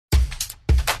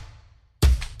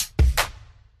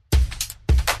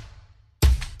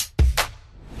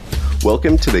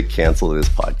Welcome to the Cancel This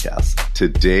podcast.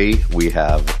 Today we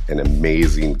have an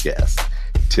amazing guest,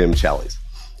 Tim Challies.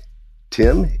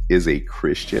 Tim is a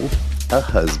Christian, a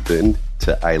husband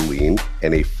to Eileen,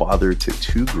 and a father to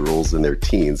two girls in their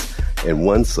teens and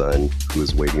one son who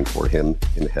is waiting for him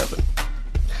in heaven.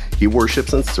 He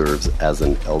worships and serves as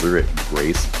an elder at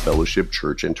Grace Fellowship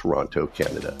Church in Toronto,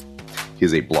 Canada. He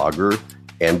is a blogger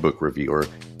and book reviewer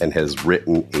and has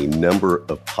written a number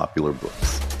of popular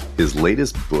books. His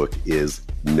latest book is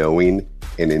Knowing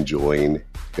and Enjoying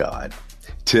God.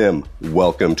 Tim,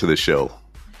 welcome to the show.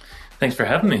 Thanks for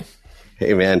having me.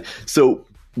 Hey, man. So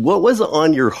what was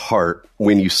on your heart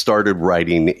when you started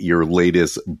writing your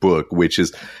latest book, which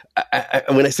is,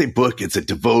 when I say book, it's a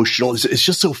devotional. It's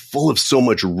just so full of so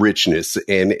much richness.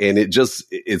 And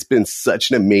it's been such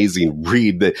an amazing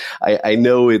read that I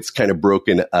know it's kind of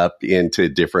broken up into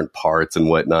different parts and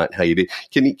whatnot. How you did.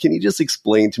 Can you just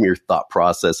explain to me your thought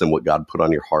process and what God put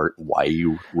on your heart, why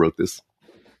you wrote this?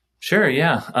 Sure,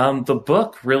 yeah. The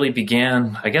book really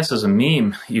began, I guess, as a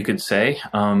meme, you could say.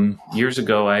 Years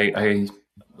ago,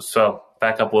 so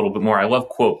back up a little bit more. I love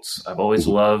quotes. I've always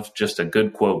loved just a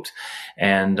good quote.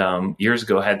 And years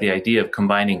ago, I had the idea of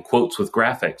combining quotes with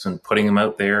graphics and putting them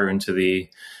out there into the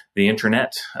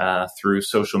internet through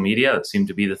social media. That seemed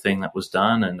to be the thing that was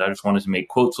done. And I just wanted to make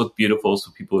quotes look beautiful so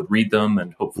people would read them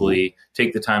and hopefully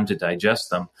take the time to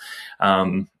digest them.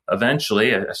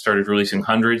 Eventually, I started releasing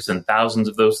hundreds and thousands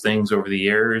of those things over the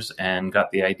years and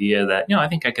got the idea that, I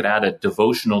think I could add a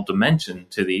devotional dimension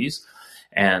to these,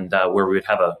 and where we would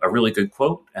have a really good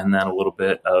quote and then a little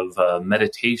bit of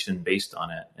meditation based on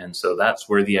it. And so that's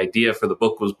where the idea for the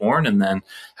book was born, and then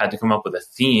had to come up with a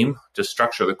theme to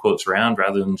structure the quotes around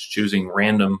rather than just choosing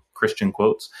random Christian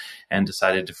quotes, and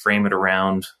decided to frame it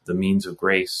around the means of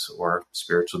grace or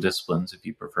spiritual disciplines, if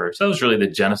you prefer. So that was really the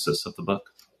genesis of the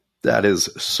book. That is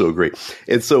so great.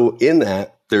 And so in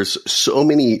that, there's so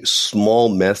many small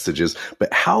messages,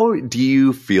 but how do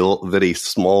you feel that a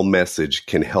small message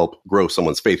can help grow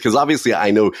someone's faith? Because obviously I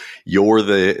know you're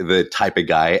the type of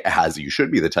guy, as you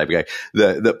should be the type of guy,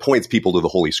 that points people to the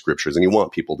Holy Scriptures, and you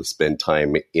want people to spend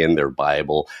time in their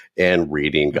Bible and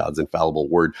reading God's infallible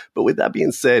word. But with that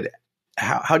being said,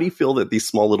 how do you feel that these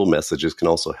small little messages can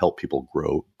also help people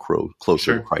grow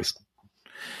closer to Christ?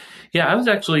 Yeah, I was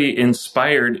actually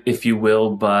inspired, if you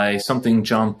will, by something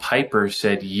John Piper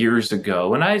said years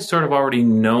ago. And I had sort of already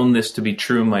known this to be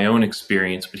true in my own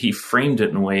experience, but he framed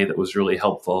it in a way that was really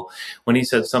helpful when he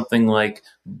said something like,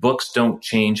 books don't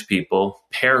change people,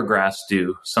 paragraphs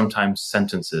do, sometimes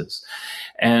sentences.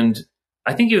 And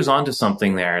I think he was onto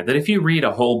something there, that if you read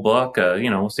a whole book,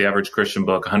 what's the average Christian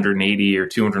book, 180 or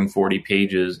 240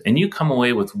 pages, and you come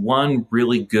away with one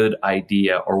really good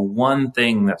idea or one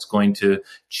thing that's going to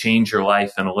change your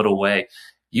life in a little way,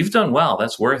 you've done well.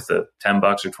 That's worth it. $10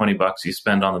 or $20 you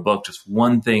spend on the book, just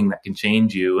one thing that can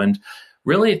change you. And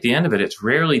really, at the end of it, it's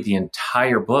rarely the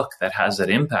entire book that has that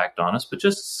impact on us, but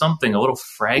just something, a little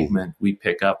fragment we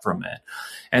pick up from it.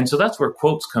 And so that's where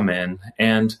quotes come in.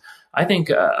 And I think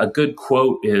a good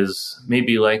quote is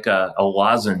maybe like a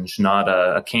lozenge, not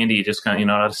a candy, you just kind of,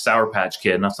 not a Sour Patch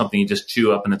Kid, not something you just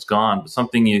chew up and it's gone, but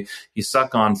something you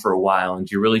suck on for a while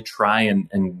and you really try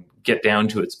and get down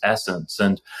to its essence.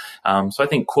 And so I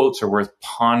think quotes are worth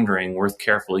pondering, worth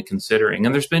carefully considering.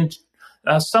 And there's been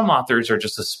some authors are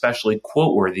just especially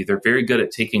quote worthy. They're very good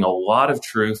at taking a lot of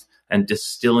truth and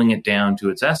distilling it down to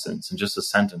its essence in just a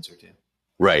sentence or two.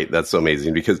 Right. That's so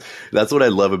amazing, because that's what I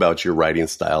love about your writing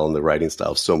style and the writing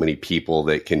style of so many people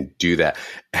that can do that.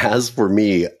 As for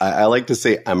me, I like to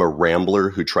say I'm a rambler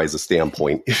who tries to stay on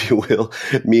point, if you will,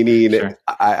 meaning sure.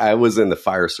 I was in the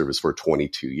fire service for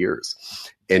 22 years.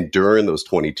 And during those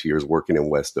 22 years working in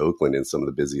West Oakland in some of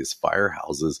the busiest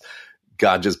firehouses,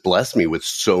 God just blessed me with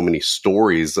so many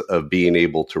stories of being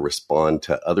able to respond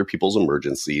to other people's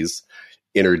emergencies,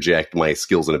 interject my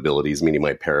skills and abilities, meaning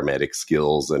my paramedic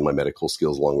skills and my medical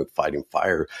skills, along with fighting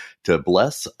fire, to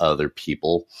bless other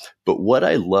people. But what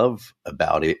I love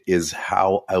about it is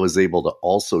how I was able to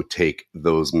also take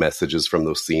those messages from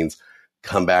those scenes,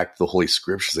 come back to the Holy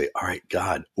Scripture, say, all right,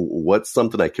 God, what's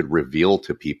something I could reveal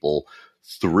to people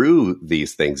through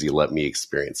these things you let me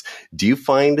experience? Do you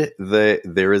find that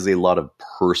there is a lot of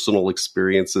personal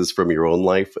experiences from your own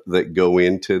life that go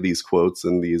into these quotes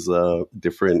and these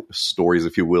different stories,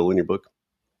 if you will, in your book?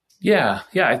 Yeah.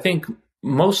 I think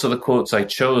most of the quotes I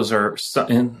chose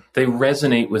they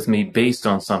resonate with me based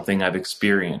on something I've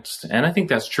experienced. And I think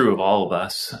that's true of all of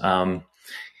us.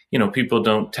 People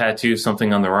don't tattoo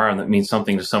something on their arm that means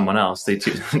something to someone else. They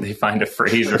find a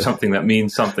phrase or something that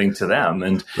means something to them.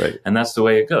 And, right. And that's the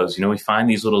way it goes. We find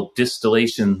these little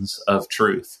distillations of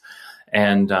truth.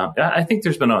 And I think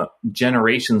there's been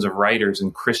generations of writers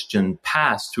in Christian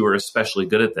past who are especially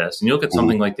good at this. And you look at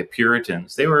something like the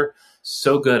Puritans, they were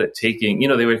so good at taking,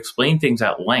 they would explain things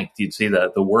at length. You'd see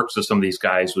that the works of some of these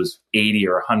guys was 80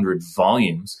 or 100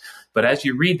 volumes. But as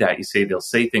you read that, they'll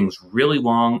say things really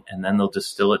long, and then they'll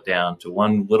distill it down to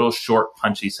one little short,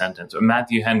 punchy sentence. Or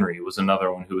Matthew Henry was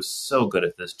another one who was so good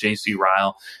at this. J.C.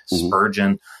 Ryle,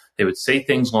 Spurgeon, they would say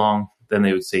things long, then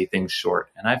they would say things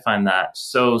short. And I find that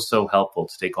so, so helpful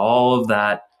to take all of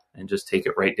that and just take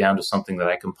it right down to something that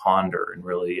I can ponder and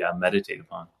really meditate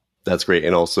upon. That's great.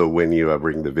 And also when you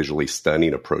bring the visually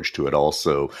stunning approach to it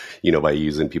also, by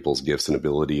using people's gifts and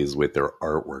abilities with their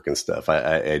artwork and stuff,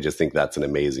 I just think that's an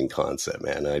amazing concept,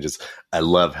 man. I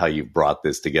love how you've brought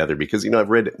this together because, I've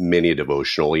read many a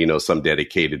devotional, some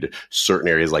dedicated to certain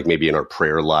areas, like maybe in our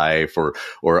prayer life or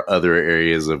other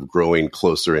areas of growing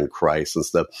closer in Christ and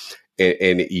stuff.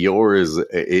 And yours,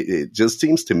 it just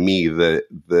seems to me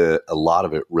that a lot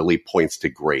of it really points to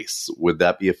grace. Would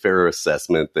that be a fair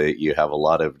assessment, that you have a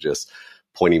lot of just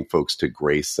pointing folks to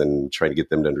grace and trying to get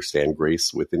them to understand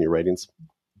grace within your writings?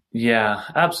 Yeah,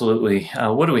 absolutely.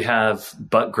 What do we have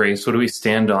but grace? What do we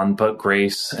stand on but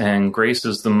grace? And grace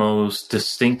is the most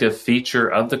distinctive feature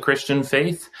of the Christian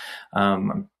faith.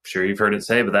 I'm sure you've heard it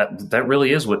say, but that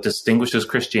really is what distinguishes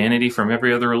Christianity from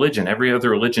every other religion. Every other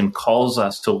religion calls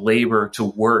us to labor, to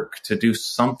work, to do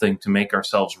something to make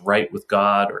ourselves right with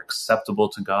God or acceptable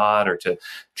to God or to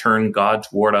turn God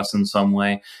toward us in some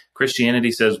way.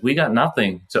 Christianity says we got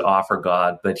nothing to offer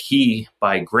God, but he,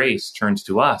 by grace, turns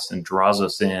to us and draws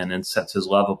us in and sets his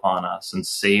love upon us and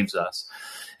saves us.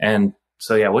 And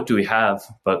so, what do we have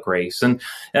but grace? And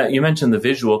you mentioned the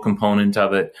visual component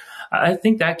of it. I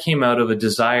think that came out of a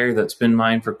desire that's been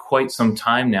mine for quite some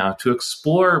time now to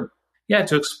explore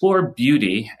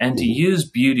beauty and to use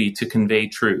beauty to convey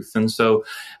truth. And so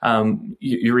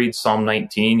you read Psalm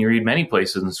 19, you read many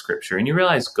places in Scripture, and you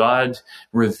realize God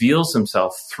reveals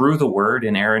himself through the word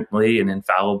inerrantly and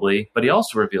infallibly, but he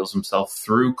also reveals himself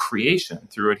through creation,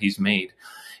 through what he's made.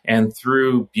 And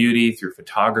through beauty, through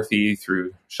photography,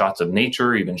 through shots of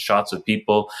nature, even shots of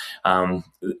people,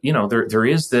 there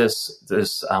is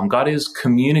this. God is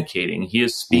communicating. He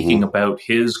is speaking about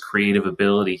his creative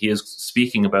ability. He is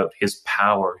speaking about his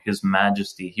power, his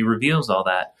majesty. He reveals all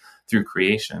that through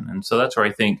creation, and so that's where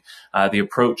I think the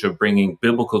approach of bringing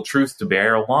biblical truth to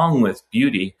bear, along with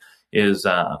beauty, is,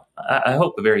 I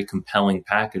hope, a very compelling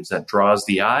package that draws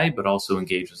the eye, but also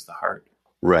engages the heart.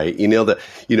 Right.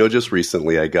 Just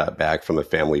recently I got back from a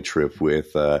family trip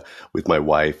with my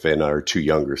wife and our two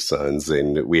younger sons.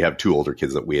 And we have two older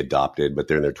kids that we adopted, but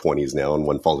they're in their 20s now. And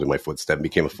one followed in my footsteps and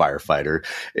became a firefighter.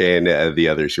 And the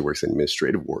other, she works in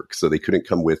administrative work. So they couldn't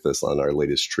come with us on our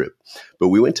latest trip. But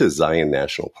we went to Zion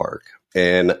National Park,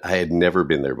 and I had never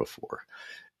been there before.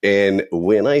 And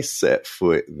when I set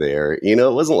foot there,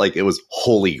 it wasn't like it was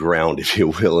holy ground, if you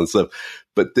will, and stuff.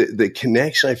 But the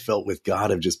connection I felt with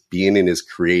God of just being in his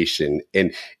creation,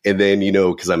 and then,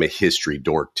 because I'm a history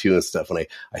dork too and stuff, and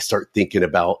I start thinking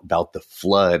about the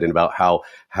flood and about how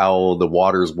the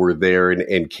waters were there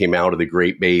and came out of the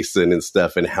Great Basin and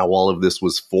stuff, and how all of this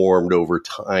was formed over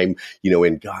time,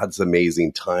 in God's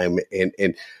amazing time.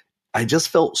 And I just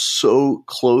felt so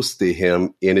close to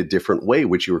him in a different way,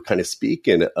 which you were kind of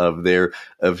speaking of there,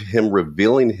 of him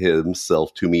revealing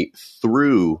himself to me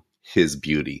through his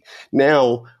beauty.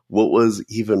 Now, what was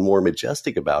even more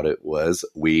majestic about it was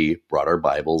we brought our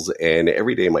Bibles, and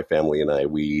every day my family and I,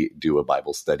 we do a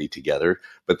Bible study together.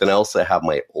 But then I also have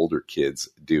my older kids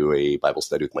do a Bible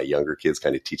study with my younger kids,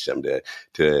 kind of teach them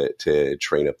to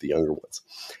train up the younger ones.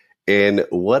 And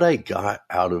what I got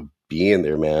out of being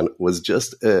there, man, was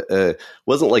just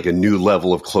wasn't like a new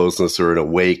level of closeness or an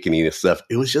awakening and stuff.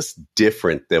 It was just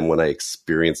different than what I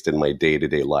experienced in my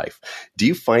day-to-day life. Do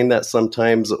you find that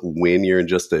sometimes when you're in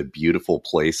just a beautiful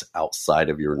place outside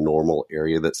of your normal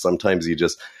area, that sometimes you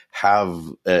just have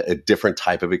a different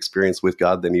type of experience with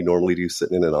God than you normally do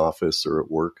sitting in an office or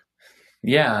at work?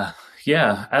 Yeah,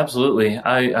 absolutely.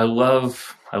 I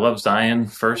love Zion,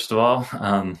 first of all.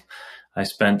 I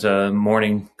spent a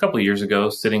morning a couple of years ago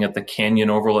sitting at the Canyon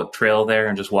Overlook Trail there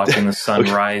and just watching the sun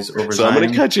rise over Zion. So I'm going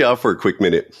to cut you off for a quick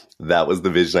minute. That was the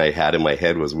vision I had in my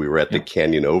head, was we were at the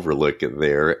Canyon Overlook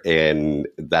there, and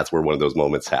that's where one of those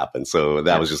moments happened. So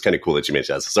that was just kind of cool that you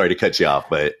mentioned that. So sorry to cut you off,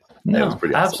 but that was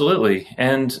pretty awesome. Absolutely.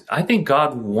 And I think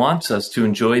God wants us to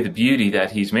enjoy the beauty that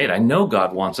he's made. I know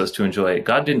God wants us to enjoy it.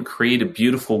 God didn't create a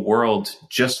beautiful world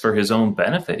just for his own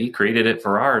benefit. He created it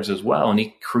for ours as well. And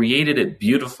he created it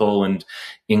beautiful and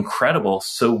incredible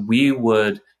so we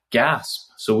would gasp.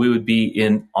 So we would be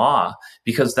in awe,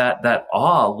 because that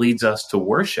awe leads us to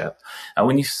worship.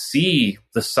 When you see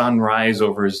the sun rise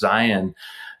over Zion,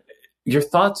 your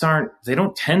thoughts they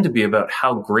don't tend to be about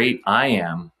how great I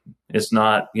am. It's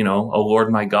not, oh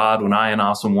Lord my God, when I in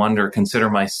awesome wonder consider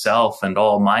myself and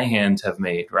all my hands have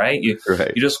made, right? You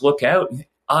just look out.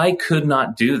 I could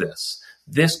not do this.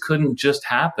 This couldn't just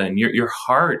happen. Your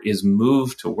heart is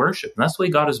moved to worship. And that's the way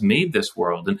God has made this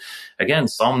world. And again,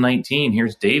 Psalm 19,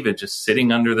 here's David just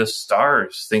sitting under the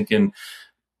stars thinking,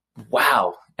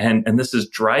 wow. And this is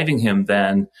driving him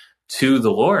then to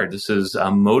the Lord. This is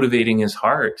motivating his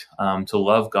heart to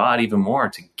love God even more,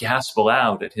 to gasp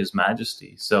aloud at his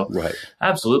majesty. So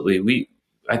absolutely,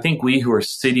 I think we who are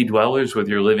city dwellers, whether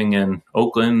you're living in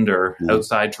Oakland or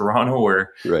outside Toronto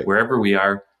or wherever we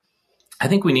are, I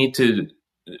think we need to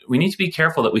be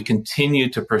careful that we continue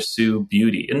to pursue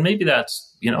beauty. And maybe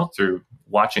that's, through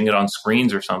watching it on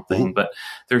screens or something, but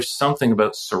there's something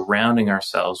about surrounding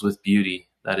ourselves with beauty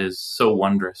that is so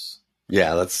wondrous.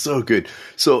 Yeah, that's so good.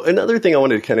 So another thing I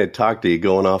wanted to kind of talk to you,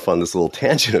 going off on this little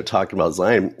tangent of talking about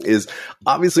Zion, is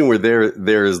obviously we're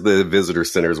there's the visitor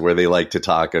centers where they like to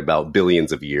talk about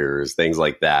billions of years, things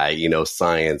like that,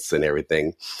 science and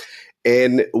everything.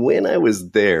 And when I was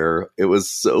there, it was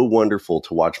so wonderful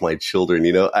to watch my children.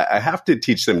 I have to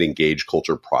teach them to engage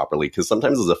culture properly, because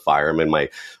sometimes as a fireman,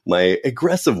 my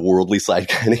aggressive worldly side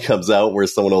kind of comes out, where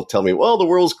someone will tell me, well, the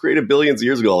world was created billions of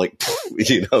years ago, like,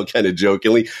 kind of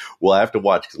jokingly. Well, I have to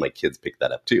watch, because my kids pick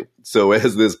that up too. So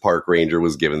as this park ranger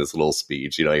was giving this little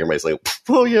speech, everybody's like,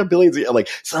 oh yeah, billions of years. I'm like,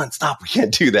 son, stop, we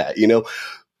can't do that,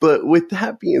 But with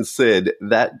that being said,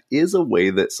 that is a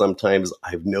way that sometimes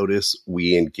I've noticed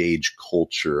we engage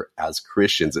culture as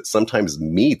Christians. It sometimes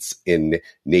meets in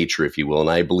nature, if you will. And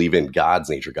I believe in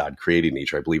God's nature. God created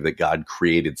nature. I believe that God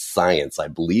created science. I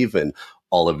believe in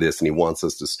all of this, and he wants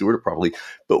us to steward it properly.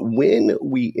 But when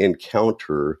we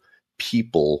encounter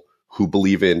people who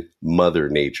believe in Mother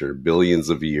Nature, billions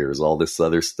of years, all this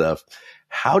other stuff,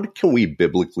 how can we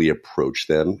biblically approach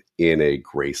them in a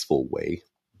graceful way?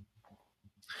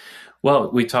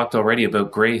 Well, we talked already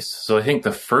about grace. So I think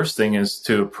the first thing is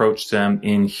to approach them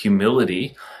in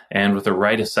humility and with the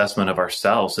right assessment of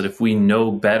ourselves. That if we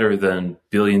know better than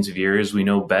billions of years, we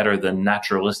know better than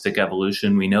naturalistic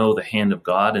evolution, we know the hand of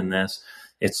God in this,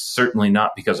 it's certainly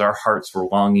not because our hearts were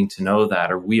longing to know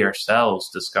that or we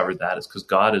ourselves discovered that. It's because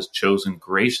God has chosen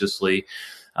graciously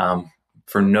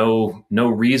for no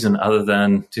reason other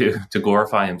than to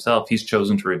glorify himself. He's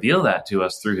chosen to reveal that to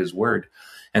us through his word.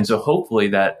 And so hopefully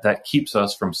that keeps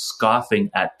us from scoffing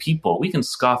at people. We can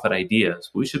scoff at ideas.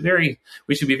 We should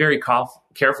be very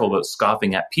careful about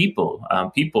scoffing at people.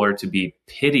 People are to be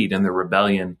pitied in their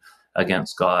rebellion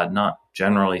against God, not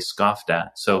generally scoffed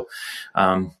at. So,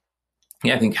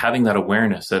 I think having that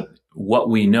awareness that what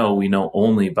we know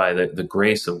only by the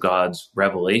grace of God's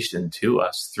revelation to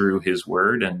us through his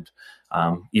word and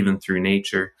even through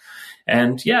nature.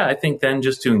 And I think then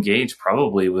just to engage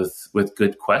probably with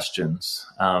good questions.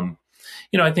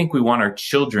 I think we want our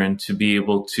children to be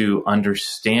able to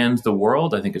understand the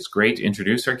world. I think it's great to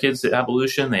introduce our kids to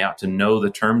evolution. They ought to know the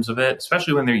terms of it,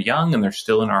 especially when they're young and they're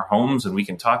still in our homes and we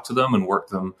can talk to them and work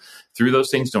them through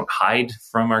those things. Don't hide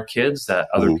from our kids that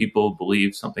other people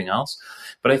believe something else.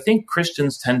 But I think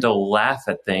Christians tend to laugh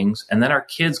at things, and then our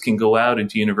kids can go out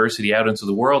into university, out into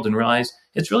the world and realize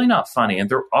it's really not funny.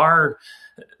 And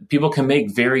people can make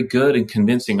very good and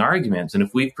convincing arguments. And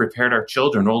if we've prepared our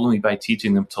children only by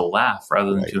teaching them to laugh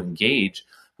rather than to engage,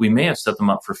 we may have set them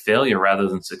up for failure rather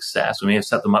than success. We may have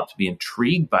set them up to be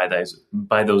intrigued by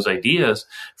those ideas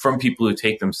from people who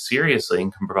take them seriously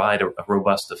and can provide a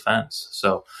robust defense.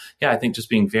 So, I think just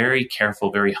being very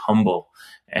careful, very humble,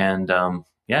 and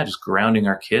just grounding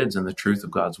our kids in the truth of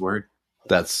God's word.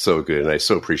 That's so good. And I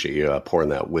so appreciate you pouring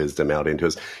that wisdom out into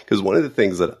us. Because one of the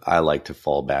things that I like to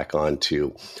fall back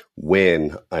onto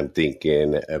when I'm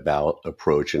thinking about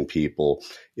approaching people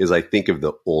is I think of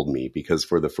the old me, because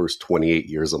for the first 28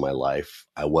 years of my life,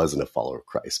 I wasn't a follower of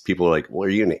Christ. People are like, well,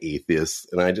 are you an atheist?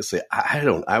 And I just say,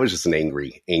 I was just an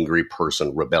angry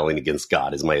person rebelling against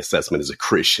God is my assessment as a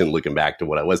Christian, looking back to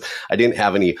what I was. I didn't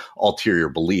have any ulterior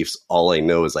beliefs. All I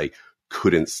know is I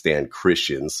couldn't stand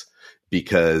Christians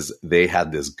because they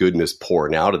had this goodness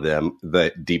pouring out of them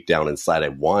that deep down inside I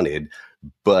wanted,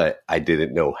 but I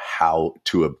didn't know how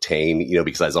to obtain,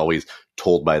 because I was always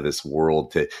told by this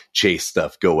world to chase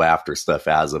stuff, go after stuff,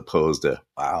 as opposed to,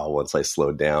 once I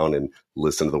slowed down and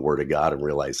listened to the word of God and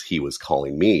realized he was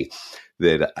calling me,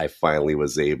 that I finally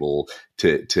was able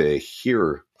to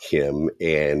hear him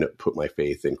and put my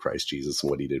faith in Christ Jesus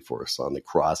and what he did for us on the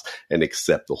cross and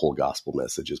accept the whole gospel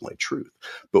message as my truth.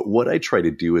 But what I try to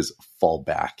do is fall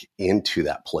back into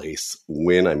that place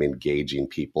when I'm engaging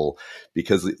people,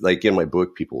 because like in my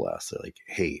book, people ask, they're like,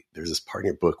 hey, there's this part in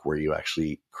your book where you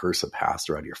actually curse a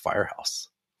pastor out of your firehouse.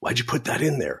 Why'd you put that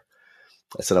in there?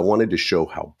 I said, I wanted to show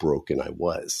how broken I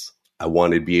was. I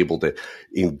wanted to be able to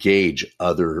engage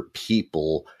other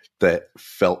people that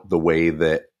felt the way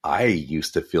that I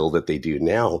used to feel that they do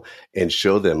now and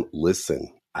show them,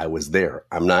 listen, I was there.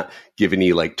 I'm not giving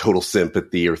you like total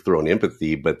sympathy or throwing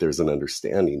empathy, but there's an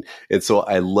understanding. And so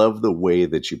I love the way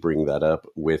that you bring that up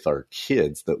with our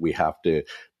kids, that we have to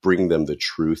bring them the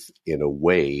truth in a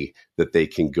way that they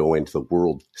can go into the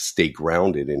world, stay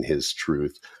grounded in his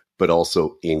truth, but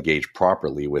also engage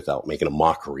properly without making a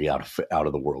mockery out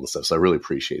of the world and stuff. So I really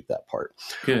appreciate that part.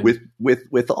 Good.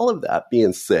 With all of that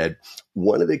being said,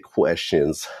 one of the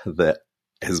questions that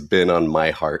has been on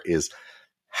my heart is,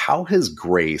 how has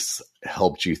grace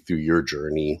helped you through your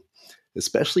journey,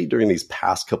 especially during these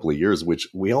past couple of years, which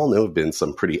we all know have been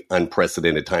some pretty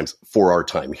unprecedented times for our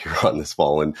time here on this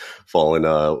fallen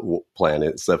planet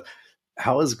and stuff.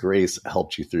 How has grace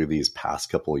helped you through these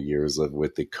past couple of years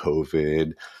with the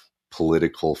COVID,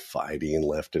 political fighting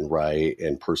left and right,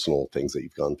 and personal things that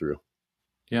you've gone through?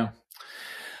 Yeah.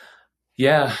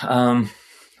 I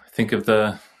think of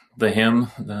the hymn,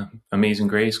 the Amazing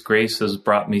Grace. Grace has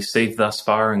brought me safe thus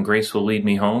far, and grace will lead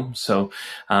me home. So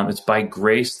it's by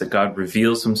grace that God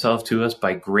reveals himself to us,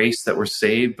 by grace that we're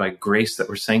saved, by grace that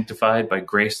we're sanctified, by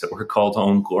grace that we're called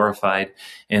home, glorified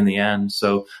in the end.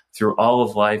 So through all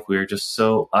of life, we are just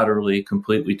so utterly,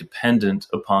 completely dependent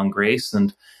upon grace.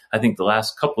 And I think the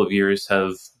last couple of years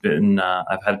have been,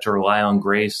 I've had to rely on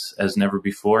grace as never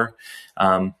before.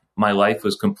 My life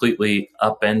was completely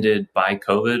upended by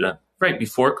COVID. Right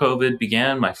before COVID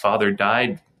began, my father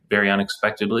died very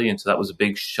unexpectedly. And so that was a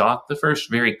big shock. The first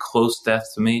very close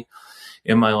death to me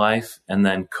in my life. And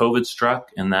then COVID struck,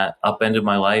 and that upended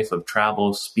my life of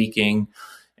travel, speaking,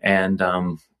 and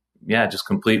just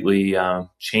completely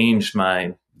changed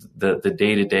the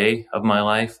day-to-day of my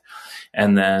life.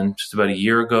 And then just about a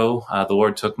year ago, the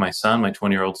Lord took my son, my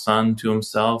 20-year-old son, to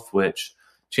himself, which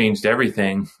changed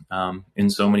everything in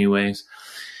so many ways.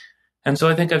 And so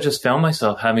I think I've just found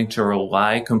myself having to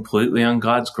rely completely on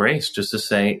God's grace, just to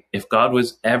say, if God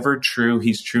was ever true,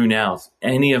 he's true now. If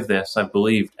any of this I've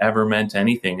believed ever meant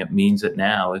anything, it means it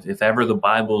now. If ever the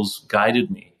Bible's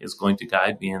guided me, it's going to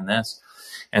guide me in this.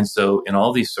 And so in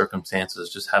all these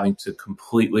circumstances, just having to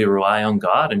completely rely on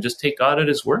God and just take God at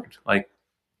his word. Like,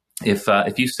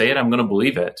 if you say it, I'm going to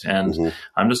believe it. And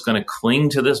I'm just going to cling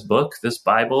to this book, this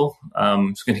Bible.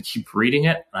 I'm just going to keep reading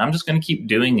it. And I'm just going to keep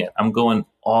doing it. I'm going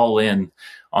all in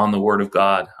on the word of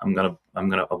God. I'm going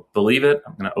to believe it.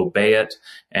 I'm going to obey it.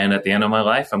 And at the end of my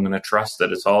life, I'm going to trust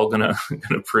that it's all going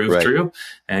to prove true,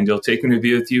 and you'll take me to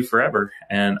be with you forever.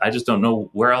 And I just don't know,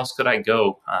 where else could I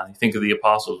go? Think of the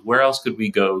apostles. Where else could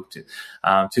we go to?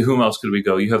 To whom else could we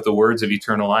go? You have the words of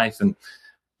eternal life, and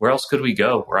where else could we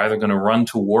go? We're either going to run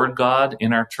toward God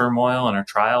in our turmoil and our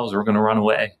trials, or we're going to run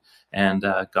away. And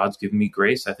God's given me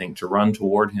grace, I think, to run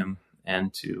toward him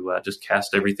and to just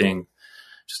cast everything,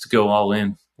 just to go all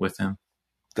in with him.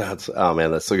 That's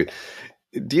so good.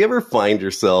 Do you ever find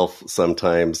yourself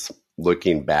sometimes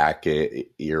looking back at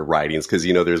your writings? Because,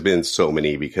 there's been so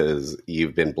many, because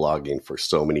you've been blogging for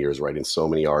so many years, writing so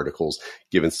many articles,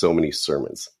 giving so many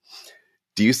sermons.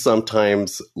 Do you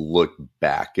sometimes look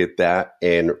back at that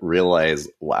and realize,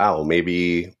 wow,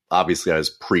 maybe obviously I was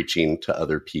preaching to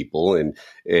other people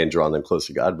and drawing them closer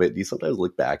to God, but do you sometimes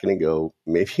look back and go,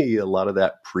 maybe a lot of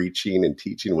that preaching and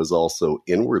teaching was also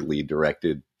inwardly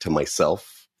directed to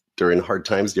myself during hard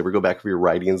times? Do you ever go back for your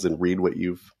writings and read what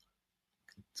you've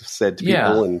said to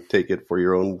people and take it for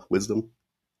your own wisdom?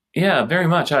 Yeah, very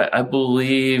much. I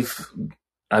believe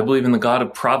in the God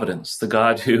of providence, the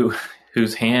God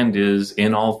whose hand is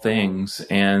in all things.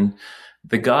 And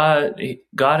God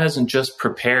hasn't just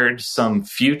prepared some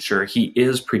future. He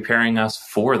is preparing us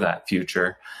for that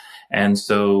future. And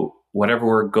so whatever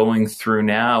we're going through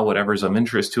now, whatever's of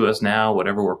interest to us now,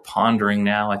 whatever we're pondering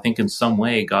now, I think in some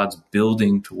way God's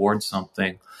building towards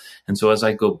something. And so as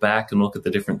I go back and look at the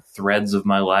different threads of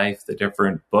my life, the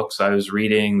different books I was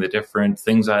reading, the different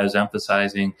things I was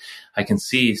emphasizing, I can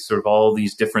see sort of all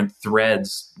these different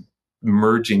threads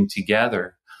merging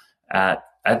together at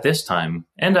this time.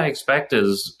 And I expect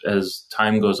as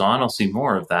time goes on, I'll see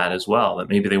more of that as well, that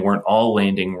maybe they weren't all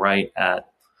landing right at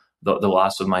the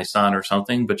loss of my son or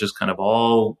something, but just kind of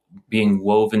all being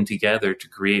woven together to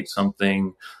create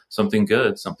something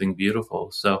good, something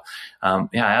beautiful. So, I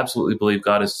absolutely believe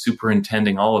God is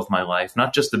superintending all of my life,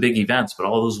 not just the big events, but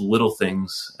all those little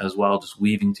things as well, just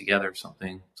weaving together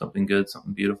something good,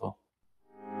 something beautiful.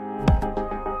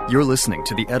 You're listening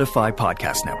to the Edify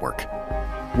Podcast Network.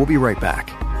 We'll be right back.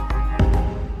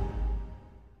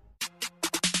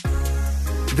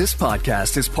 This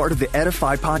podcast is part of the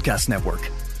Edify Podcast Network.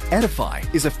 Edify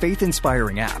is a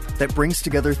faith-inspiring app that brings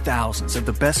together thousands of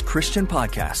the best Christian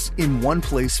podcasts in one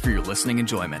place for your listening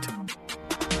enjoyment.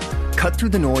 Cut through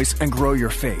the noise and grow your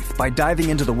faith by diving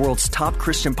into the world's top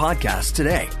Christian podcasts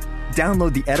today.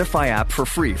 Download the Edify app for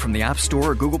free from the App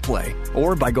Store or Google Play,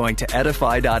 or by going to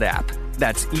edify.app.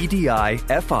 That's edifi.app.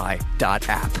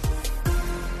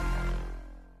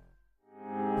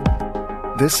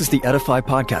 This is the Edify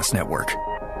Podcast Network.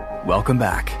 Welcome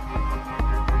back.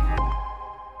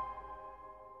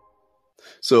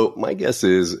 So my guess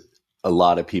is a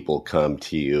lot of people come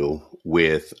to you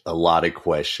with a lot of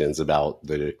questions about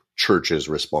the church's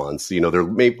response. You know,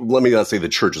 let me not say the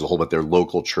church as a whole, but their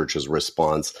local church's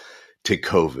response to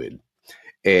COVID.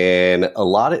 And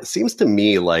it seems to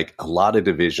me like a lot of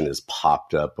division has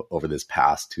popped up over this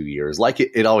past 2 years, like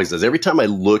it always does. Every time I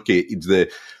look at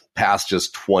the past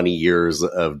just 20 years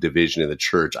of division in the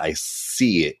church, I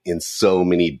see it in so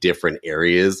many different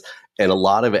areas. And a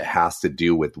lot of it has to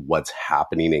do with what's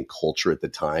happening in culture at the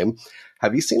time.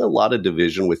 Have you seen a lot of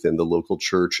division within the local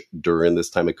church during this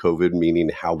time of COVID, meaning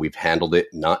how we've handled it,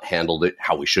 not handled it,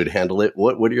 how we should handle it?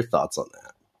 What are your thoughts on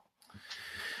that?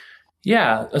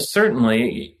 Yeah,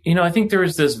 certainly. You know, I think there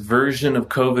was this version of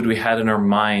COVID we had in our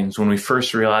minds when we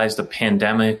first realized the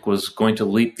pandemic was going to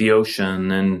leap the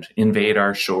ocean and invade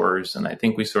our shores. And I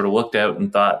think we sort of looked out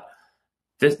and thought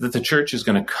that the church is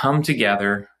going to come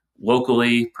together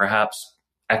locally, perhaps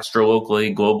extra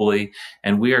locally, globally,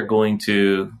 and we are going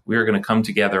to come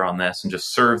together on this and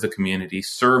just serve the community,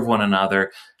 serve one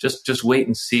another, just wait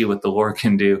and see what the Lord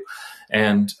can do.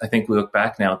 And I think we look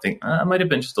back now and think, it might have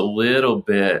been just a little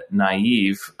bit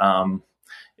naive.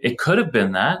 It could have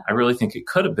been that. I really think it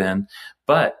could have been.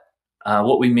 But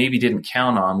what we maybe didn't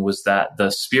count on was that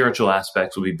the spiritual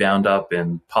aspects would be bound up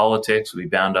in politics, would be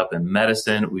bound up in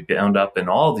medicine, would be bound up in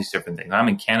all these different things. I'm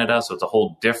in Canada, so it's a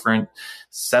whole different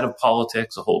set of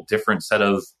politics, a whole different set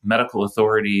of medical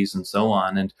authorities and so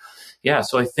on. And yeah,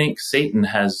 so I think Satan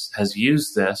has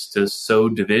used this to sow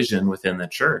division within the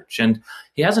church. And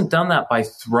he hasn't done that by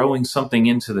throwing something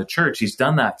into the church. He's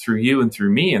done that through you and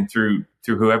through me and through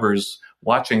whoever's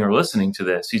watching or listening to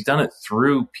this. He's done it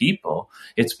through people.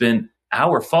 It's been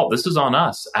our fault. This is on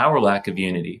us, our lack of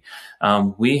unity.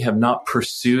 We have not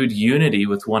pursued unity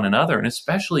with one another, and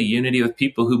especially unity with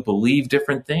people who believe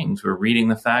different things. We're reading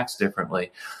the facts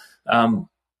differently.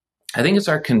 I think it's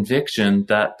our conviction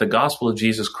that the gospel of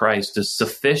Jesus Christ is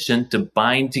sufficient to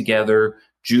bind together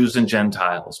Jews and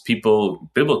Gentiles, people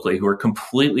biblically who are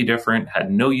completely different,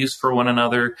 had no use for one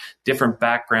another, different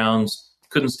backgrounds,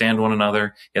 couldn't stand one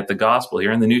another. Yet the gospel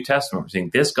here in the New Testament, we're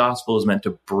saying this gospel is meant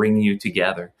to bring you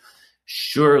together.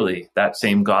 Surely that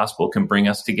same gospel can bring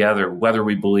us together, whether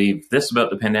we believe this about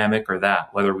the pandemic or that,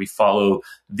 whether we follow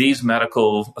these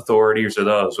medical authorities or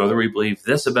those, whether we believe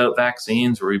this about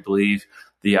vaccines or we believe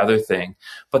the other thing.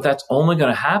 But that's only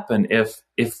going to happen if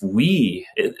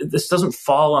this doesn't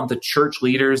fall on the church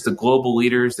leaders, the global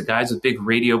leaders, the guys with big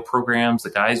radio programs, the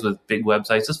guys with big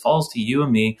websites. This falls to you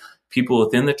and me, people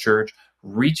within the church,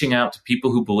 reaching out to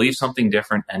people who believe something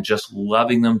different and just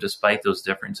loving them despite those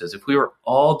differences. If we were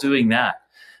all doing that,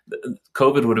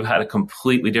 COVID would have had a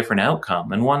completely different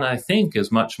outcome, and one that I think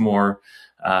is much more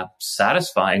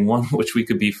satisfying, one which we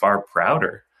could be far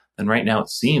prouder than right now. It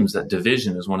seems that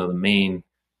division is one of the main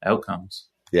outcomes.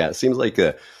 Yeah, it seems like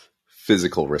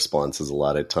physical responses a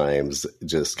lot of times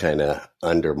just kind of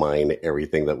undermine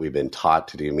everything that we've been taught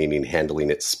to do, meaning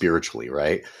handling it spiritually,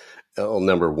 right? Well,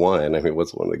 number one, I mean,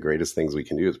 what's one of the greatest things we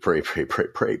can do is pray a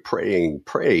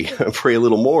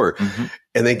little more,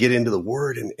 and then get into the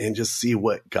word and just see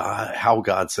how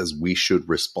God says we should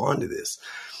respond to this.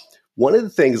 One of the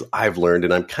things I've learned,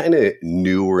 and I'm kind of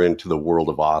newer into the world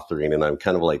of authoring, and I'm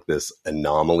kind of like this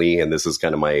anomaly, and this is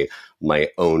kind of my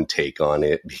own take on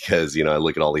it, because, you know, I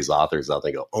look at all these authors out there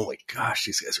and go, oh my gosh,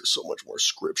 these guys are so much more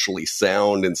scripturally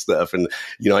sound and stuff. And,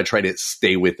 you know, I try to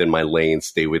stay within my lane,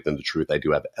 stay within the truth. I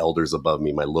do have elders above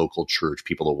me, my local church,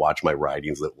 people that watch my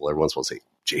writings that will every once in a while say,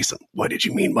 Jason, what did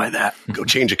you mean by that? Go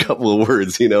change a couple of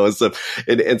words, you know, and stuff.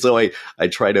 And so I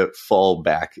try to fall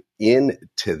back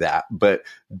into that. But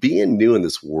being new in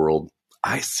this world,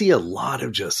 I see a lot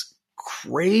of just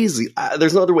crazy.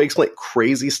 There's no other way to explain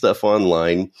crazy stuff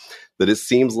online that it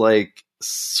seems like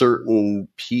certain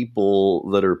people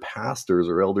that are pastors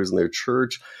or elders in their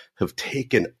church have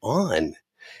taken on.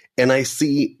 And I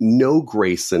see no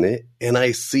grace in it. And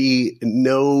I see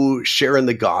no sharing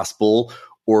the gospel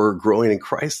or growing in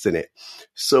Christ in it.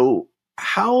 So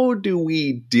how do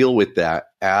we deal with that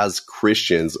as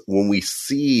Christians when we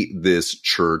see this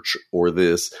church or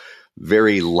this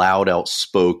very loud,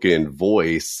 outspoken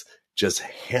voice just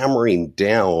hammering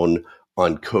down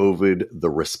on COVID, the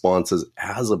responses,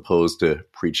 as opposed to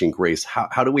preaching grace?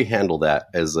 How do we handle that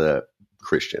as a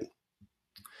Christian?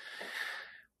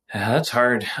 That's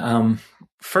hard.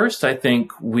 First, I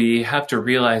think we have to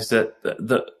realize that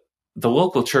the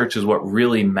local church is what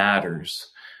really matters.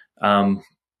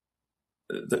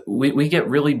 We get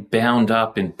really bound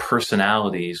up in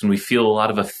personalities, and we feel a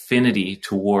lot of affinity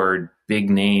toward big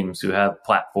names who have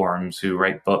platforms, who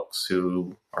write books,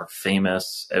 who are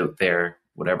famous out there,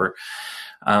 whatever.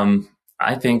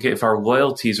 I think if our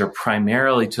loyalties are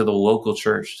primarily to the local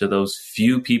church, to those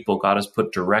few people God has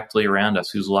put directly around us,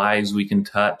 whose lives we can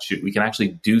touch, we can actually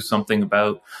do something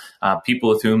about, people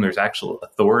with whom there's actual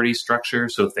authority structure.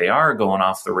 So if they are going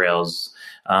off the rails,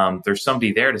 there's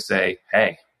somebody there to say,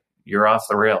 hey, you're off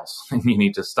the rails and you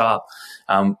need to stop.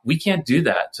 We can't do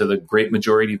that to the great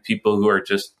majority of people who are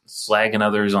just slagging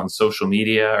others on social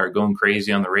media or going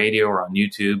crazy on the radio or on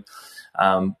YouTube.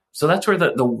 So that's where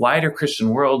the wider Christian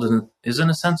world is, in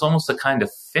a sense, almost a kind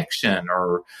of fiction,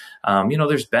 or,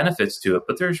 there's benefits to it,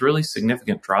 but there's really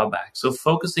significant drawbacks. So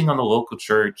focusing on the local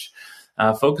church,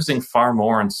 focusing far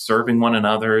more on serving one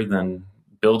another than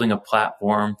building a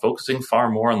platform, focusing far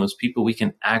more on those people we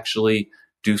can actually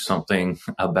do something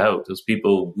about, those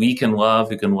people we can love,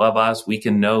 who can love us, we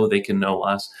can know, they can know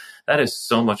us. That is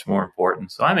so much more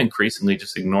important. So I'm increasingly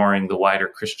just ignoring the wider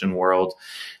Christian world.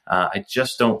 I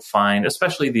just don't find,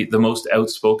 especially the most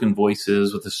outspoken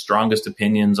voices with the strongest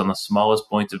opinions on the smallest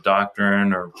points of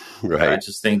doctrine, or right. I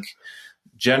just think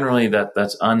generally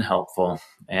that's unhelpful.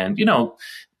 And,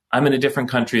 I'm in a different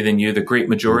country than you. The great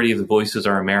majority of the voices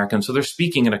are American. So they're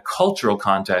speaking in a cultural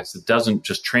context that doesn't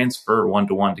just transfer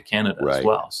one-to-one to Canada right. as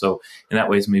well. So in that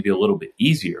way, it's maybe a little bit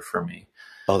easier for me.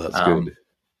 Oh, that's good.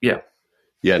 Yeah.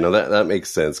 Yeah, no, that makes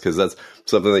sense, because that's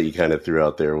something that you kind of threw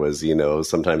out there was,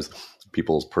 sometimes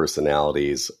people's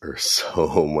personalities are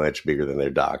so much bigger than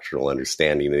their doctrinal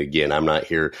understanding. And again, I'm not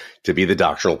here to be the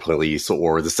doctrinal police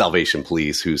or the salvation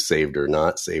police who's saved or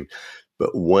not saved.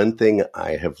 But one thing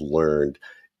I have learned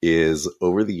is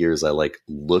over the years, I like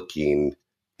looking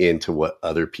into what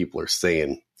other people are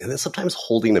saying, and then sometimes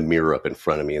holding a mirror up in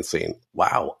front of me and saying,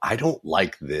 wow, I don't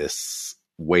like this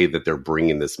way that they're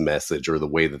bringing this message, or the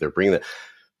way that they're bringing it.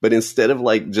 But instead of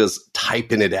like just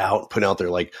typing it out, putting out there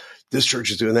like, this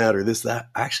church is doing that or this, that,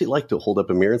 I actually like to hold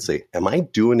up a mirror and say, am I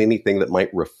doing anything that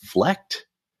might reflect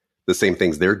the same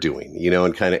things they're doing,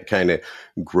 and kind of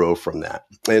grow from that.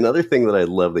 Another thing that I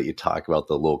love that you talk about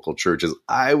the local church is,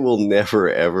 I will never,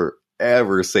 ever,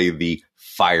 ever say the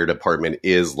fire department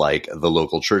is like the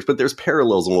local church, but there's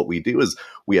parallels in what we do. Is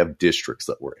we have districts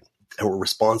that we're in, and we're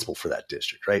responsible for that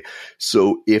district, right?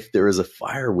 So if there is a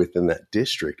fire within that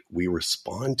district, we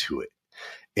respond to it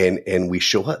and we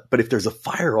show up. But if there's a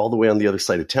fire all the way on the other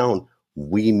side of town,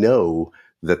 we know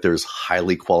that there's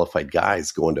highly qualified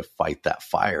guys going to fight that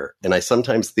fire. And I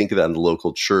sometimes think of that in the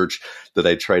local church, that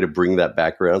I try to bring that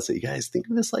back around and say, you guys, think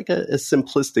of this like a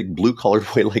simplistic blue collar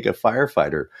way, like a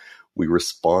firefighter. We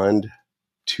respond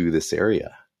to this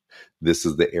area. This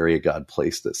is the area God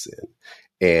placed us in.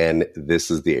 And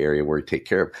this is the area where we take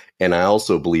care of. And I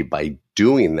also believe by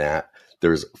doing that,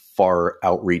 there's far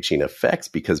outreaching effects,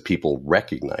 because people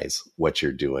recognize what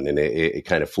you're doing, and it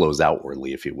kind of flows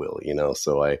outwardly, if you will,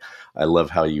 So I love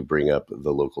how you bring up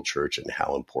the local church and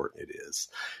how important it is.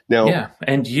 Now, yeah,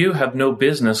 and you have no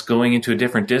business going into a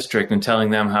different district and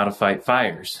telling them how to fight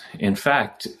fires. In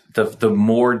fact, the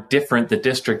more different the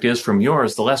district is from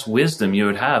yours, the less wisdom you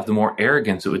would have, the more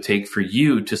arrogance it would take for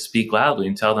you to speak loudly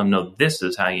and tell them, no, this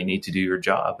is how you need to do your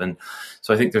job. And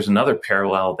so I think there's another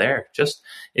parallel there. Just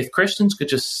if Christians could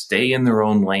just stay in their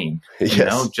own lane,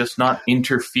 yes. Just not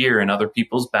interfere in other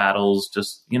people's battles,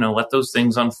 just, let those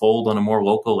things unfold on a more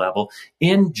local level.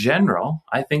 In general,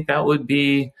 I think that would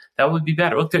be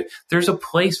better. Look, there's a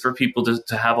place for people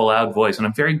to have a loud voice. And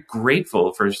I'm very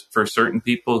grateful for certain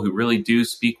people who really do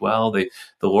speak well. The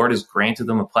Lord has granted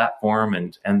them a platform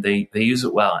and they use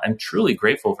it well. I'm truly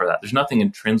grateful for that. There's nothing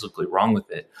intrinsically wrong with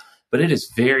it, but it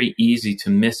is very easy to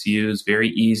misuse, very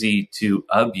easy to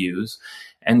abuse,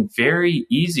 and very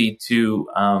easy to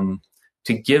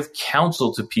give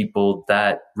counsel to people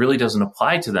that really doesn't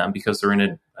apply to them, because they're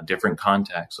in a different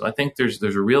context. So I think there's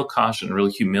a real caution, real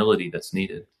humility that's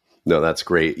needed. No, that's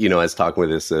great. You know, I was talking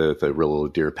with with a real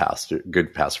dear pastor,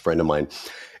 good pastor friend of mine.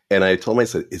 And I told him, I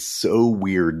said, it's so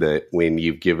weird that when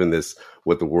you've given this,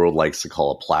 what the world likes to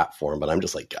call a platform, but I'm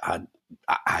just like, God,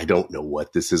 I don't know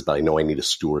what this is, but I know I need to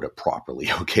steward it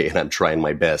properly. Okay. And I'm trying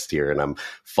my best here, and I'm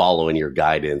following your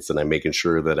guidance, and I'm making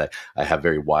sure that I have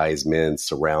very wise men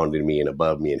surrounding me and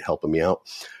above me and helping me out.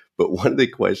 But one of the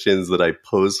questions that I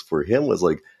posed for him was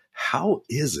like, how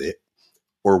is it,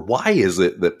 or why is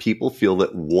it that people feel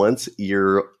that once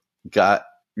you've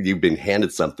been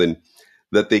handed something,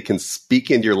 that they can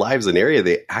speak into your lives an area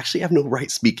they actually have no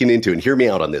right speaking into? And hear me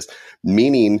out on this.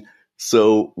 Meaning,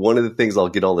 so one of the things I'll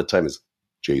get all the time is,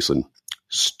 Jason,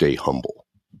 stay humble.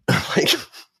 Like,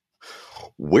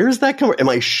 where's that coming? Am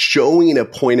I showing a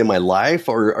point in my life,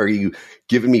 or are you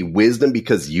giving me wisdom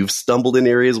because you've stumbled in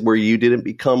areas where you didn't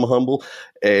become humble,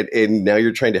 and now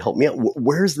you're trying to help me out?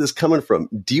 Where's this coming from?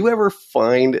 Do you ever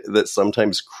find that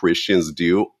sometimes Christians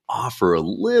do offer a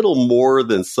little more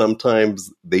than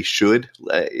sometimes they should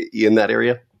in that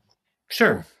area?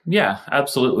 Sure. Yeah,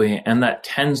 absolutely. And that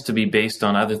tends to be based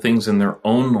on other things in their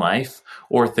own life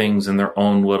or things in their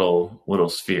own little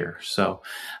sphere. So,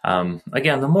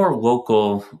 again, the more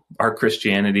local our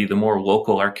Christianity, the more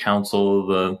local our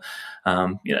counsel,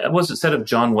 was it said of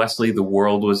John Wesley, the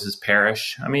world was his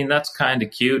parish? I mean, that's kind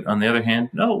of cute. On the other hand,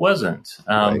 no, it wasn't.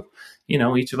 Right.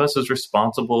 Each of us is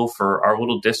responsible for our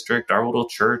little district, our little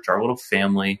church, our little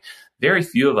family. Very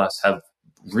few of us have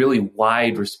really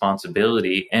wide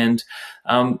responsibility. And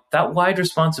that wide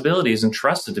responsibility is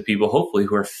entrusted to people, hopefully,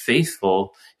 who are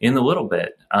faithful in the little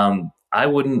bit. I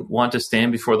wouldn't want to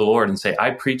stand before the Lord and say, I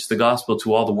preached the gospel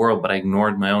to all the world, but I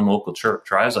ignored my own local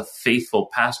church. Or I was a faithful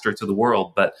pastor to the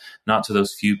world, but not to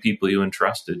those few people you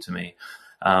entrusted to me.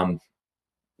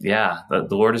 The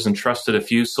Lord has entrusted a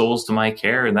few souls to my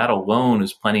care, and that alone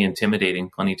is plenty intimidating,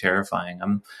 plenty terrifying.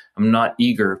 I'm not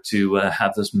eager to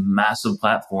have this massive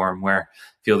platform where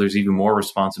I feel there's even more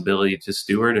responsibility to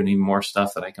steward and even more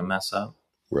stuff that I can mess up.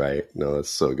 Right. No, that's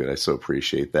so good. I so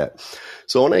appreciate that.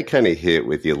 So when I kind of hit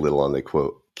with you a little on the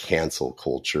quote, cancel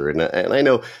culture, and I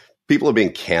know people have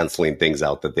been canceling things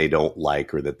out that they don't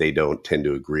like or that they don't tend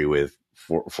to agree with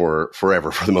for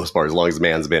forever, for the most part, as long as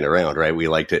man's been around, right? We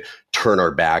like to turn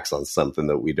our backs on something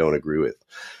that we don't agree with.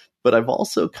 But I've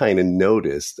also kind of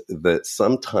noticed that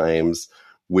sometimes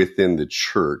within the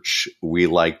church, we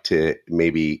like to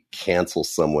maybe cancel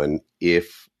someone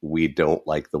if we don't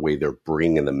like the way they're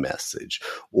bringing the message,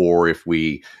 or if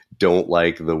we don't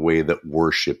like the way that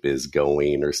worship is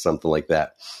going or something like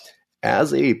that.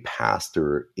 As a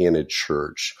pastor in a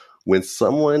church, when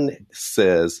someone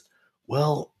says,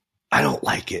 well, I don't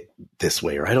like it this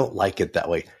way, or I don't like it that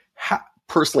way,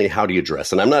 personally, how do you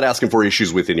address? And I'm not asking for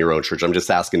issues within your own church. I'm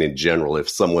just asking in general if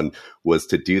someone was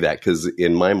to do that, because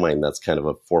in my mind, that's kind of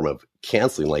a form of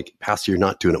canceling. Like, Pastor, you're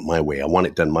not doing it my way. I want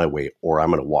it done my way, or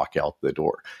I'm going to walk out the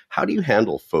door. How do you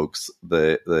handle folks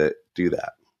that do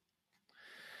that?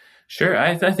 Sure.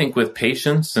 I think with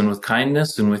patience and with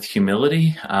kindness and with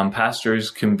humility,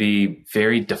 pastors can be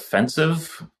very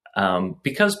defensive.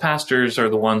 Because pastors are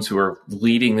the ones who are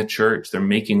leading the church, they're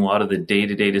making a lot of the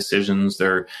day-to-day decisions.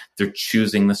 They're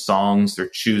choosing the songs, they're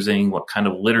choosing what kind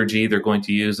of liturgy they're going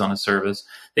to use on a service.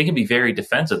 They can be very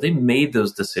defensive. They made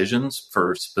those decisions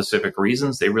for specific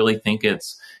reasons. They really think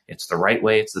it's the right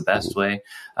way, it's the best way.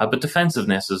 But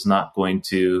defensiveness is not going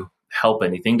to help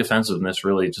anything. Defensiveness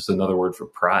really just another word for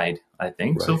pride, I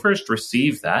think. Right. So first,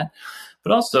 receive that.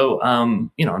 But also,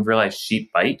 and realize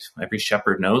sheep bite. Every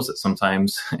shepherd knows that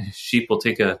sometimes sheep will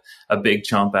take a big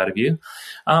chomp out of you.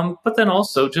 But then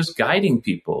also just guiding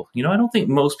people. I don't think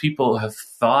most people have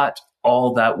thought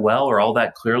all that well or all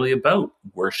that clearly about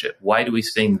worship. Why do we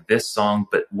sing this song,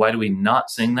 but why do we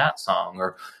not sing that song?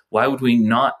 Or why would we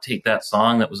not take that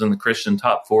song that was in the Christian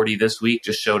Top 40 this week,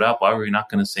 just showed up? Why are we not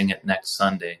going to sing it next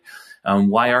Sunday?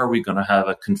 Why are we going to have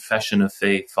a confession of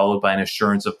faith followed by an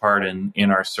assurance of pardon in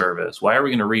our service? Why are we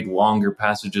going to read longer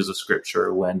passages of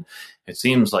Scripture when it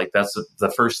seems like that's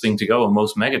the first thing to go in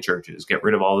most megachurches? Get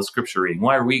rid of all the Scripture reading.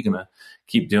 Why are we going to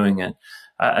keep doing it?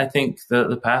 I think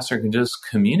the pastor can just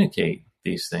communicate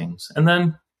these things. And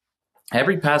then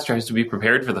every pastor has to be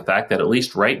prepared for the fact that at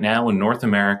least right now in North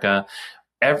America,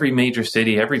 every major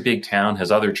city, every big town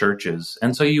has other churches.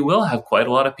 And so you will have quite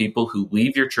a lot of people who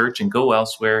leave your church and go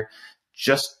elsewhere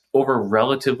just over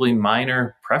relatively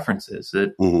minor preferences.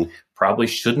 It probably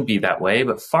shouldn't be that way,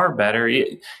 but far better.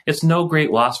 It's no great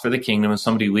loss for the kingdom if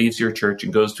somebody leaves your church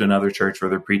and goes to another church where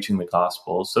they're preaching the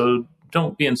gospel. So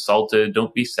don't be insulted.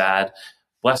 Don't be sad.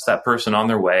 Bless that person on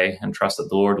their way and trust that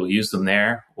the Lord will use them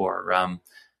there, or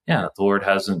yeah, the Lord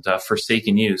hasn't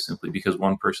forsaken you simply because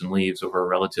one person leaves over a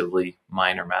relatively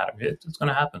minor matter. It's going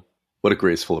to happen. What a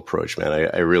graceful approach, man.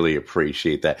 I really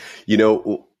appreciate that. You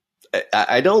know,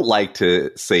 I don't like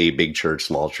to say big church,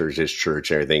 small church, this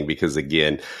church, everything, because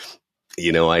again,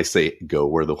 you know, I say go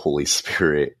where the Holy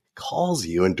Spirit calls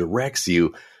you and directs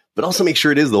you, but also make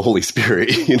sure it is the Holy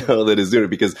Spirit, you know, that is doing it.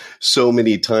 Because so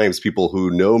many times people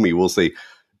who know me will say,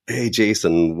 hey,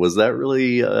 Jason, was that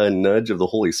really a nudge of the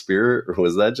Holy Spirit? Or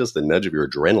was that just a nudge of your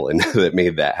adrenaline that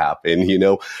made that happen? You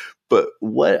know, but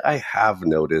what I have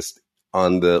noticed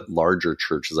on the larger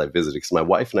churches I visited, because my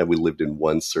wife and I, we lived in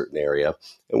one certain area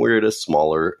and we were at a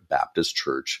smaller Baptist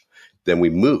church. Then we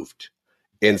moved.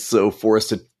 And so for us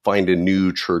to find a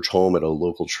new church home at a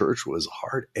local church was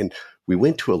hard. And we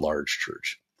went to a large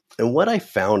church. And what I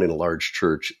found in a large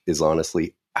church is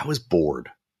honestly, I was bored.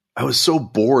 I was so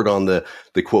bored on the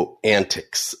quote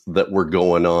antics that were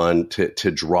going on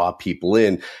to draw people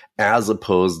in, as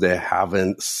opposed to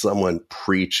having someone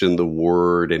preaching the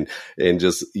word and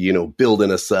just, you know,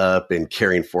 building us up and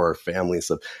caring for our family and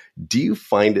stuff. Do you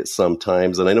find it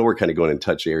sometimes, and I know we're kind of going in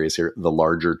touch areas here, the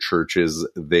larger churches,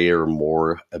 they are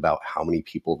more about how many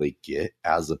people they get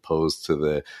as opposed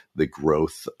to the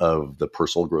growth of the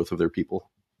personal growth of their people?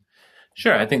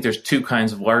 Sure. I think there's two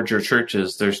kinds of larger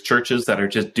churches. There's churches that are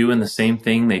just doing the same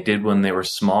thing they did when they were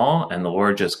small, and the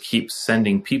Lord just keeps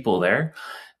sending people there.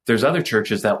 There's other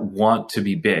churches that want to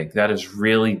be big. That is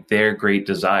really their great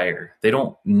desire. They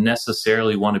don't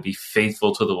necessarily want to be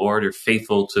faithful to the Lord or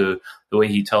faithful to the way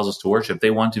he tells us to worship.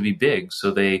 They want to be big.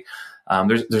 So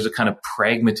there's a kind of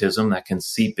pragmatism that can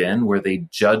seep in where they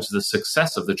judge the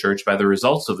success of the church by the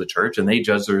results of the church, and they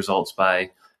judge the results by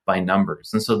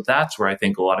numbers. And so that's where I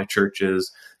think a lot of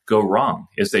churches go wrong,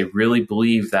 is they really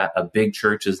believe that a big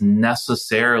church is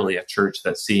necessarily a church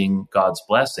that's seeing God's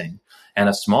blessing, and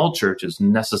a small church is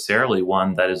necessarily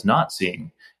one that is not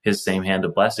seeing his same hand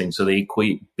of blessing. So they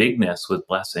equate bigness with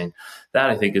blessing. That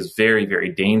I think is very, very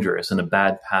dangerous and a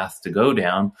bad path to go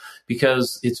down,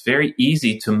 because it's very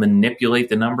easy to manipulate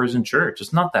the numbers in church.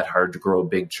 It's not that hard to grow a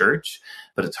big church,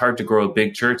 but it's hard to grow a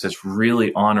big church that's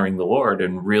really honoring the Lord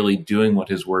and really doing what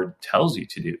his word tells you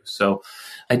to do. So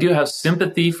I do have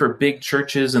sympathy for big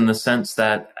churches in the sense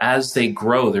that as they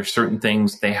grow, there's certain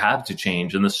things they have to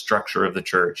change in the structure of the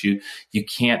church. You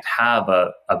can't have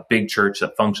a big church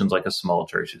that functions like a small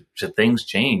church. Things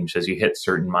change as you hit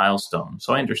certain milestones.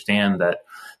 So I understand that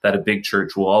a big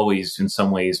church will always, in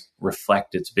some ways,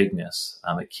 reflect its bigness.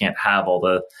 It can't have all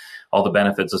the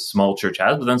benefits a small church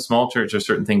has, but then small church, there's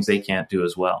certain things they can't do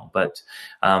as well. But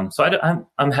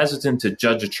I'm hesitant to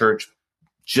judge a church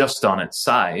just on its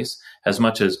size, as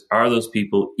much as are those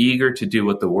people eager to do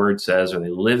what the word says? Are they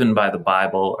living by the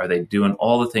Bible? Are they doing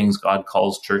all the things God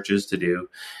calls churches to do?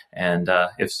 And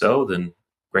if so, then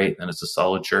great. Then it's a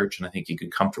solid church. And I think you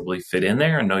could comfortably fit in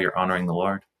there and know you're honoring the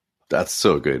Lord. That's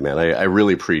so good, man. I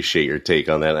really appreciate your take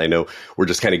on that. I know we're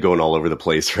just kind of going all over the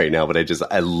place right now, but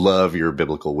I love your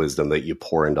biblical wisdom that you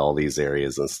pour into all these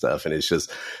areas and stuff. And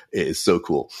it's so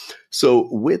cool. So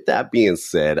with that being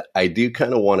said, I do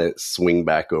kind of want to swing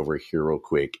back over here real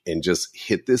quick and just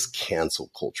hit this cancel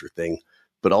culture thing,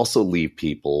 but also leave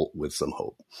people with some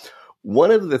hope.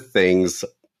 One of the things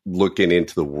looking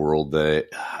into the world that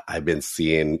I've been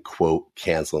seeing, quote,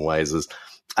 canceling wise, is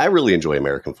I really enjoy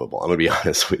American football. I'm going to be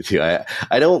honest with you.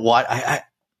 I don't watch, I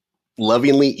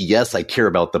lovingly, yes, I care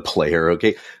about the player.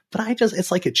 Okay. But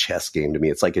it's like a chess game to me.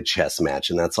 It's like a chess match,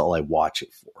 and that's all I watch it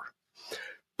for.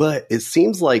 But it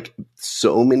seems like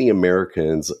so many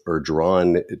Americans are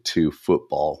drawn to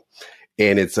football,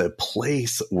 and it's a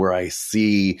place where I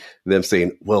see them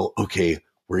saying, well, okay,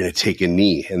 we're going to take a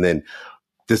knee. And then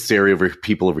this area over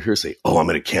people over here say, oh, I'm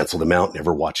going to cancel them out,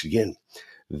 never watch it again.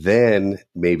 Then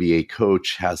maybe a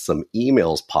coach has some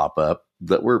emails pop up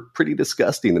that were pretty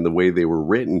disgusting in the way they were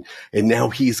written, and now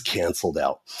he's canceled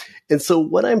out. And so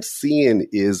what I'm seeing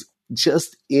is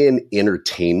just in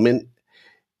entertainment,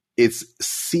 it's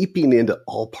seeping into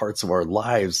all parts of our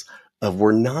lives of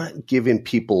we're not giving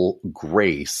people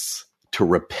grace to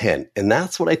repent. And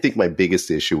that's what I think my biggest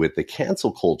issue with the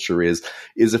cancel culture is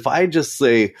if I just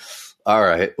say, all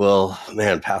right, well,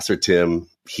 man, Pastor Tim,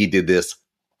 he did this,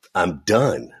 I'm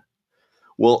done.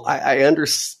 Well, I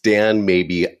understand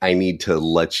maybe I need to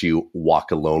let you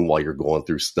walk alone while you're going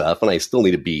through stuff, and I still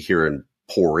need to be here and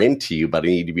pour into you, but I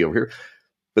need to be over here.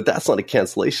 But that's not a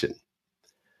cancellation.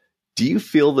 Do you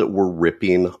feel that we're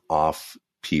ripping off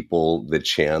people the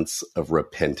chance of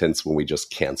repentance when we just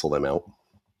cancel them out?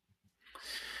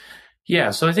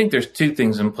 Yeah, so I think there's two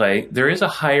things in play. There is a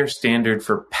higher standard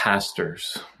for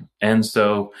pastors. And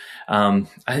so I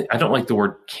don't like the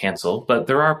word cancel, but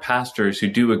there are pastors who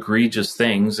do egregious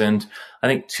things. And I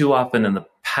think too often in the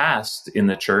past in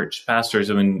the church, pastors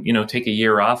have been, take a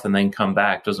year off and then come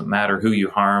back. Doesn't matter who you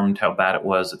harmed, how bad it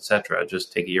was, etc.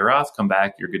 Just take a year off, come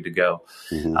back, you're good to go.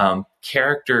 Mm-hmm.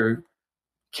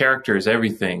 Character is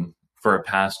everything for a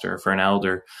pastor, for an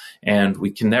elder, and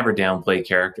we can never downplay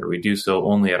character. We do so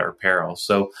only at our peril.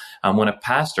 So when a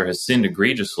pastor has sinned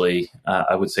egregiously,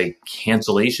 I would say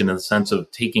cancellation in the sense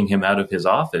of taking him out of his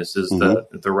office is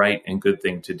the right and good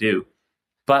thing to do.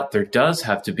 But there does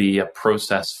have to be a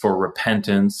process for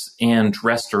repentance and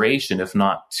restoration, if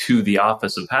not to the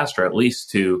office of pastor, at least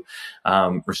to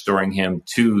restoring him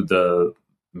to the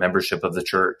membership of the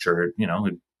church, or,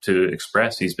 to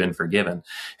express he's been forgiven.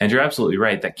 And you're absolutely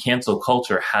right that cancel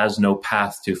culture has no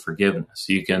path to forgiveness.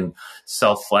 You can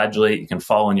self-flagellate, you can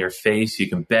fall on your face, you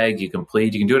can beg, you can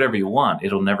plead, you can do whatever you want.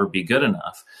 It'll never be good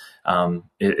enough.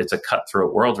 It's a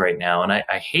cutthroat world right now. And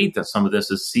I hate that some of this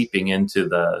is seeping into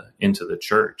the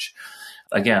church.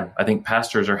 Again, I think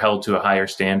pastors are held to a higher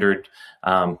standard.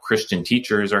 Christian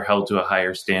teachers are held to a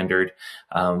higher standard.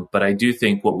 But I do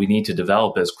think what we need to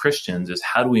develop as Christians is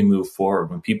how do we move forward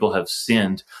when people have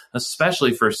sinned,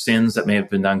 especially for sins that may have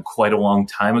been done quite a long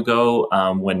time ago,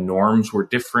 when norms were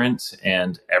different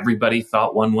and everybody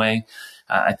thought one way.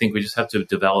 I think we just have to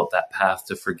develop that path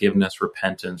to forgiveness,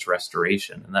 repentance,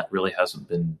 restoration. And that really hasn't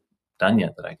been done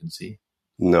yet that I can see.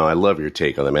 No, I love your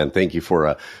take on that, man. Thank you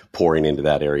for pouring into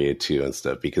that area too and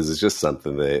stuff, because it's just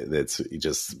something that's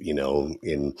just,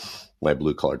 in my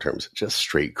blue collar terms, just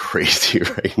straight crazy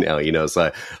right now,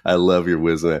 so I love your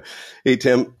wisdom. Hey,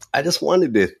 Tim, I just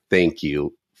wanted to thank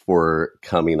you for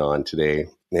coming on today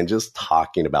and just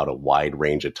talking about a wide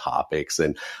range of topics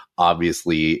and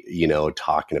obviously,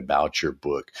 talking about your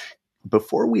book.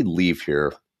 Before we leave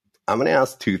here, I'm going to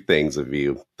ask two things of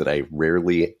you that I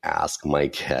rarely ask my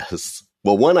guests.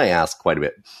 Well, one I ask quite a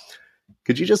bit.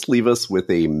 Could you just leave us with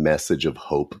a message of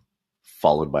hope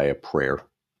followed by a prayer?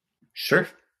 Sure.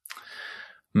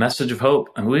 Message of hope.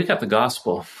 And we've got the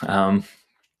gospel.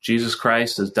 Jesus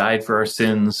Christ has died for our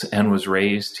sins and was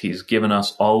raised. He's given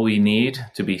us all we need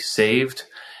to be saved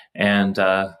and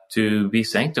to be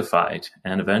sanctified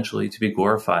and eventually to be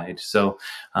glorified. So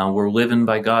we're living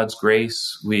by God's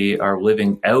grace. We are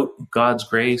living out God's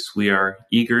grace. We are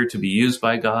eager to be used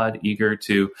by God, eager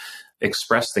to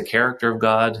express the character of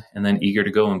God, and then eager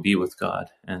to go and be with God.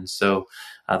 And so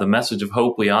the message of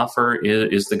hope we offer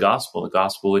is the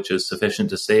gospel which is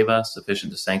sufficient to save us,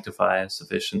 sufficient to sanctify us,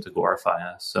 sufficient to glorify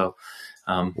us. So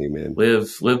Amen.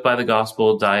 Live by the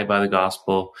gospel, die by the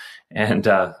gospel. And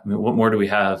what more do we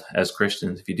have as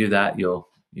Christians? If you do that,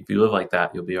 if you live like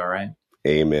that, you'll be all right.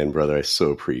 Amen, brother. I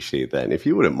so appreciate that. And if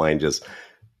you wouldn't mind just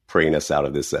praying us out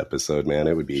of this episode, man,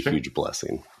 it would be a huge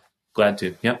blessing. Glad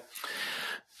to. Yep.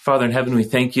 Father in heaven, we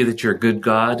thank you that you're a good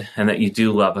God and that you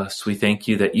do love us. We thank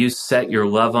you that you set your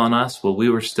love on us while we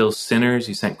were still sinners.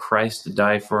 You sent Christ to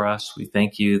die for us. We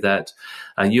thank you that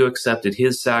you accepted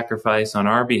his sacrifice on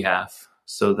our behalf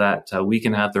so that we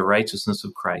can have the righteousness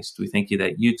of Christ. We thank you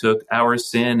that you took our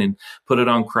sin and put it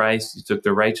on Christ. You took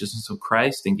the righteousness of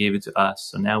Christ and gave it to us.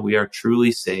 So now we are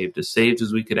truly saved, as saved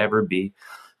as we could ever be.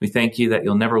 We thank you that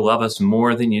you'll never love us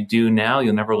more than you do now.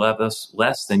 You'll never love us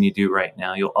less than you do right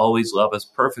now. You'll always love us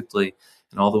perfectly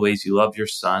in all the ways you love your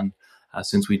Son,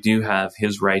 since we do have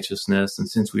his righteousness and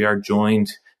since we are joined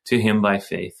to him by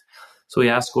faith. So we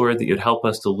ask, Lord, that you'd help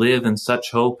us to live in such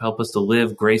hope, help us to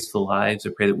live graceful lives. I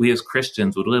pray that we as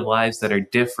Christians would live lives that are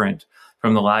different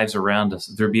from the lives around us.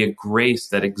 There be a grace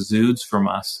that exudes from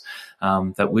us,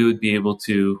 that we would be able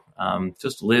to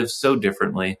just live so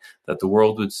differently that the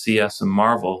world would see us and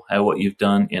marvel at what you've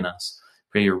done in us.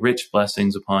 Pray your rich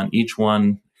blessings upon each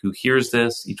one who hears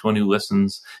this, each one who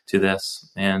listens to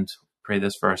this, and pray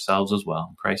this for ourselves as well.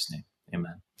 In Christ's name,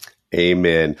 amen.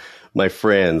 Amen. My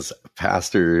friends,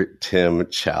 Pastor Tim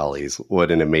Challies,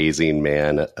 what an amazing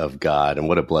man of God, and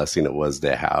what a blessing it was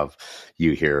to have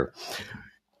you here.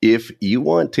 If you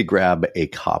want to grab a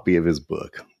copy of his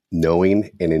book,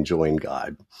 Knowing and Enjoying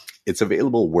God, it's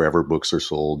available wherever books are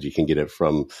sold. You can get it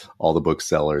from all the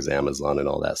booksellers, Amazon, and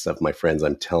all that stuff. My friends,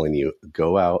 I'm telling you,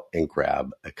 go out and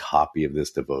grab a copy of this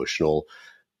devotional,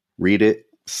 read it,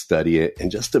 study it,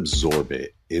 and just absorb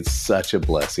it. It's such a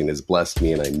blessing. It's blessed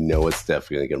me, and I know it's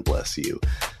definitely going to bless you.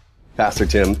 Pastor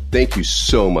Tim, thank you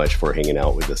so much for hanging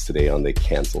out with us today on the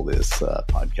Cancel This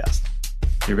podcast.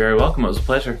 You're very welcome. It was a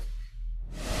pleasure.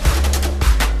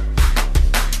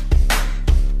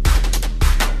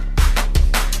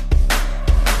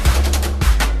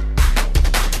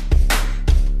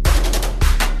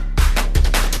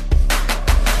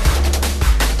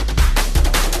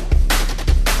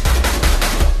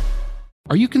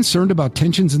 Are you concerned about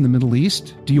tensions in the Middle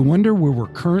East? Do you wonder where we're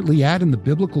currently at in the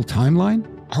biblical timeline?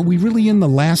 Are we really in the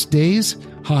last days?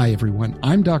 Hi, everyone.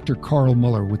 I'm Dr. Carl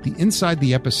Muller with the Inside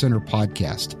the Epicenter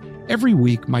podcast. Every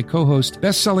week, my co-host,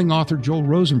 best-selling author Joel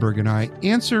Rosenberg and I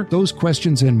answer those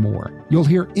questions and more. You'll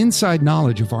hear inside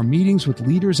knowledge of our meetings with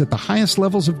leaders at the highest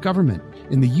levels of government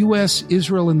in the U.S.,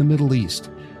 Israel, and the Middle East,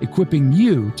 equipping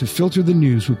you to filter the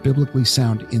news with biblically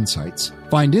sound insights.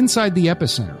 Find Inside the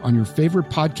Epicenter on your favorite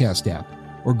podcast app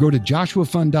or go to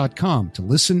joshuafund.com to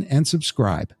listen and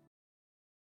subscribe.